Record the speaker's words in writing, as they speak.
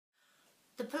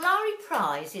The Polari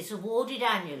Prize is awarded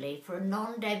annually for a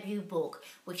non-debut book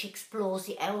which explores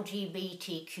the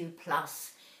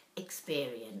LGBTQ+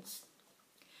 experience.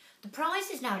 The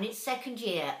prize is now in its second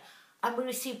year and we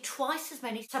received twice as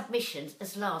many submissions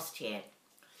as last year.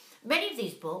 Many of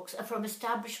these books are from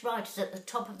established writers at the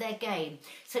top of their game,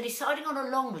 so deciding on a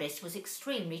long list was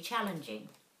extremely challenging.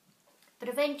 But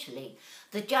eventually,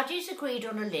 the judges agreed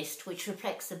on a list which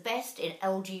reflects the best in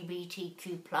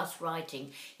LGBTQ+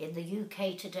 writing in the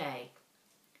UK today.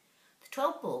 The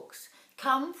 12 books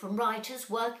come from writers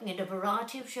working in a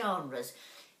variety of genres,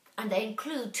 and they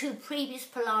include 2 previous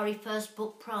Polari First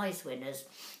Book Prize winners,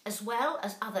 as well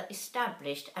as other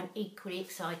established and equally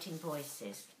exciting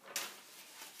voices.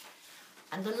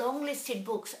 And the long-listed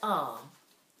books are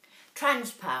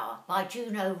Transpower by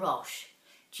Juno Roche,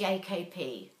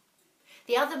 JKP.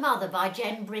 The Other Mother by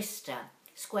Jen Brister,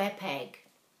 Square Peg.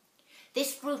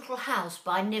 This Brutal House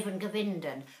by Niven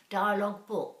Govindan, Dialogue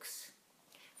Books.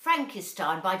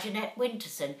 Frankenstein by Jeanette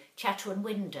Winterson, Chatwin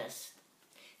Windus.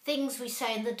 Things We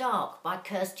Say in the Dark by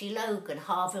Kirsty Logan,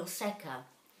 Harville Secker.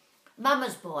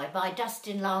 Mama's Boy by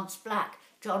Dustin Lance Black,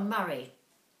 John Murray.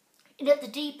 In At the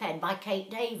Deep End by Kate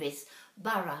Davis,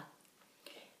 Borough.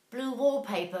 Blue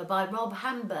Wallpaper by Rob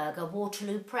Hamburger,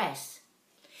 Waterloo Press.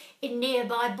 In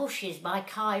Nearby Bushes by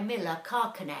Kai Miller,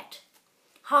 Carcanet.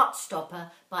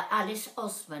 Heartstopper by Alice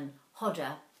Osman,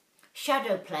 Hodder.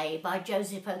 Shadow Play by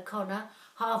Joseph O'Connor,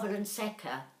 Harville and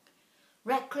Secker.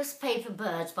 Reckless Paper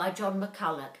Birds by John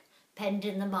McCulloch, penned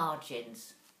in the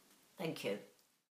margins. Thank you.